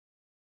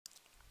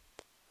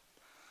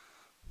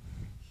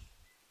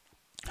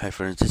Hi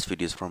friends, this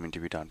video is from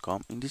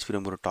interview.com. In this video,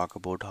 I'm going to talk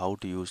about how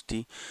to use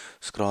the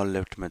scroll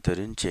left method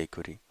in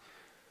jQuery.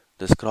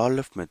 The scroll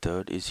left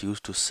method is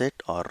used to set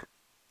or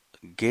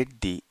get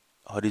the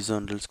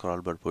horizontal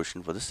scroll bar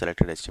position for the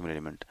selected HTML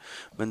element.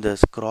 When the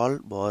scroll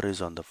bar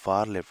is on the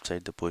far left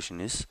side, the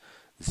position is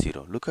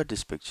 0. Look at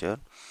this picture.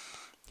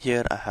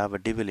 Here I have a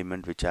div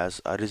element which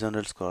has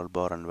horizontal scroll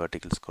bar and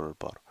vertical scroll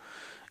bar.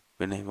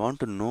 When I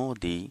want to know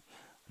the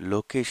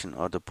location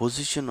or the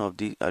position of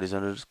the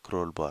horizontal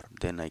scroll bar,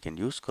 then I can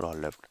use scroll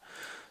left.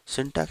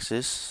 Syntax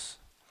is,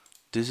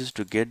 this is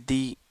to get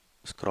the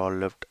scroll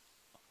left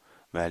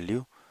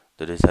value,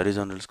 that is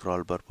horizontal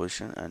scroll bar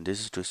position, and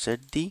this is to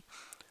set the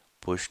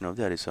position of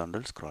the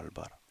horizontal scroll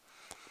bar.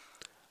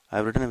 I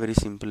have written a very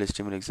simple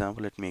HTML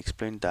example. Let me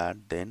explain that,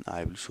 then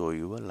I will show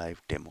you a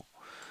live demo.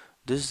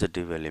 This is the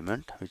div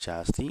element which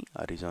has the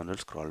horizontal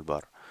scroll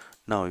bar.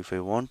 Now if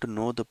I want to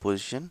know the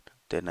position,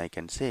 then I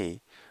can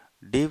say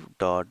div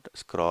dot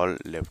scroll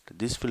left.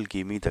 This will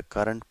give me the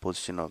current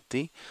position of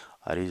the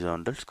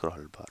horizontal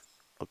scroll bar.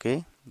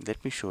 Okay,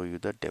 let me show you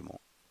the demo.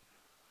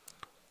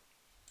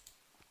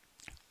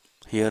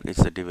 Here is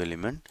the div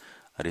element,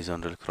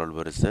 horizontal scroll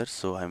bar is there.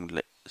 So I'm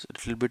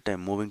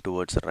moving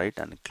towards the right,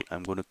 and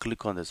I'm going to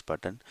click on this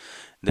button.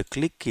 The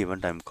click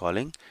event I'm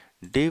calling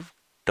div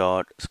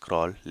dot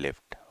scroll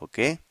left.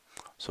 Okay,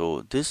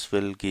 so this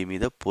will give me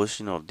the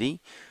position of the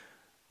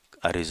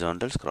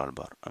horizontal scroll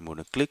bar. I'm going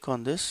to click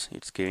on this.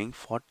 It's giving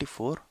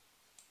 44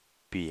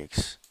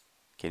 px.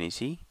 Can you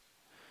see?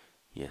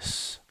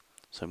 Yes.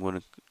 So I'm going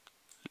to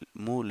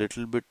move a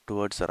little bit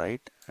towards the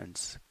right and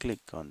click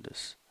on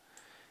this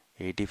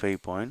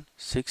 85.6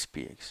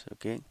 px.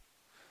 Okay,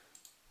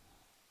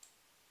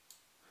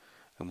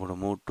 I'm going to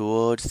move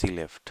towards the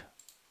left.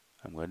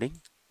 I'm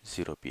getting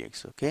 0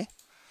 px. Okay,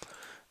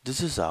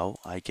 this is how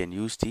I can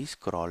use the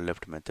scroll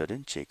left method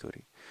in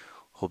jQuery.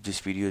 Hope this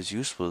video is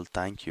useful.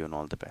 Thank you and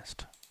all the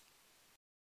best.